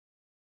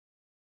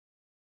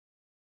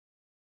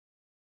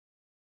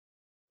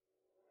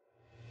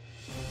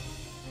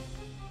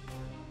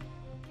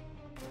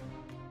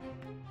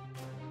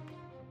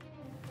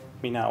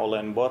Minä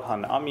olen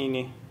Borhan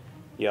Amini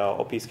ja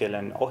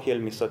opiskelen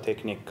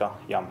ohjelmistotekniikkaa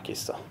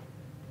JAMKissa.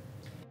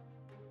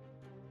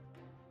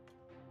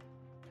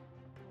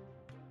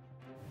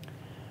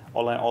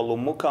 Olen ollut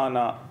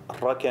mukana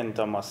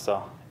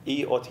rakentamassa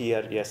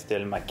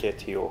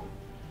IoT-järjestelmäketju,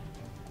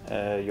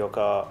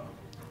 joka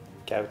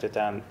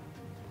käytetään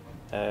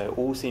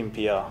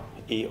uusimpia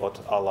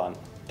IoT-alan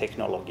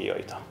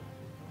teknologioita.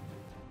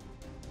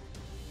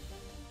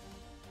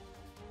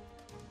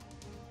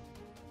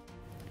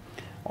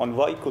 On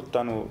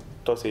vaikuttanut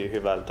tosi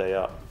hyvältä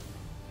ja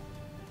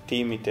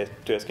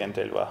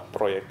tiimityöskentelyä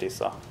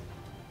projektissa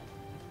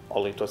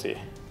oli tosi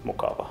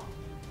mukava.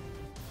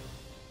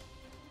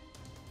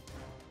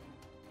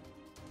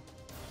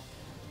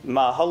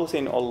 Mä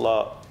halusin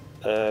olla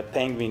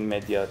Penguin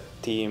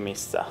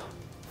Media-tiimissä,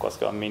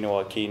 koska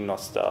minua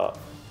kiinnostaa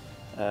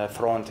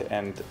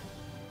front-end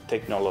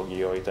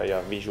teknologioita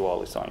ja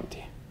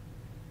visualisointi.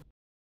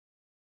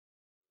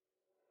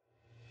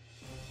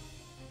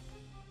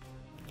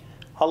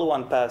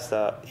 Haluan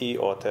päästä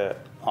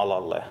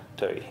IoT-alalle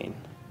töihin.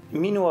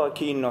 Minua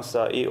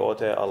kiinnostaa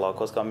IoT-ala,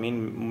 koska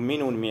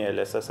minun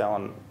mielestä se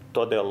on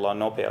todella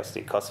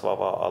nopeasti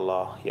kasvava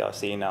ala ja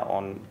siinä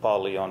on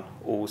paljon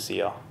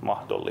uusia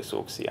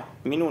mahdollisuuksia.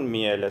 Minun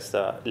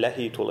mielestä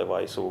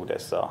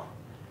lähitulevaisuudessa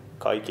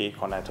kaikki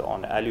koneet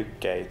on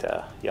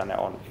älykkäitä ja ne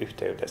on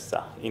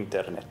yhteydessä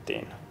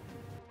internettiin.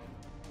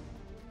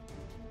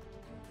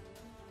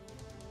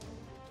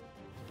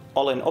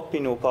 Olen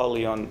oppinut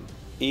paljon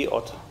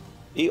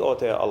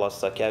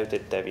IoT-alassa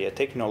käytettäviä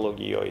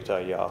teknologioita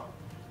ja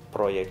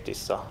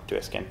projektissa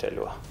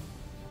työskentelyä.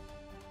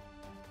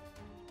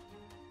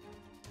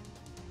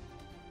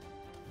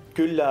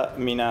 Kyllä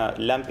minä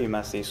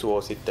lämpimästi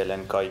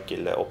suosittelen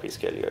kaikille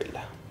opiskelijoille.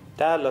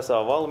 Täällä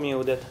saa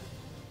valmiudet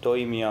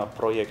toimia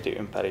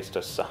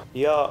projektiympäristössä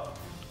ja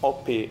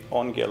oppi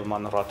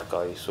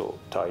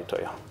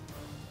ongelmanratkaisutaitoja.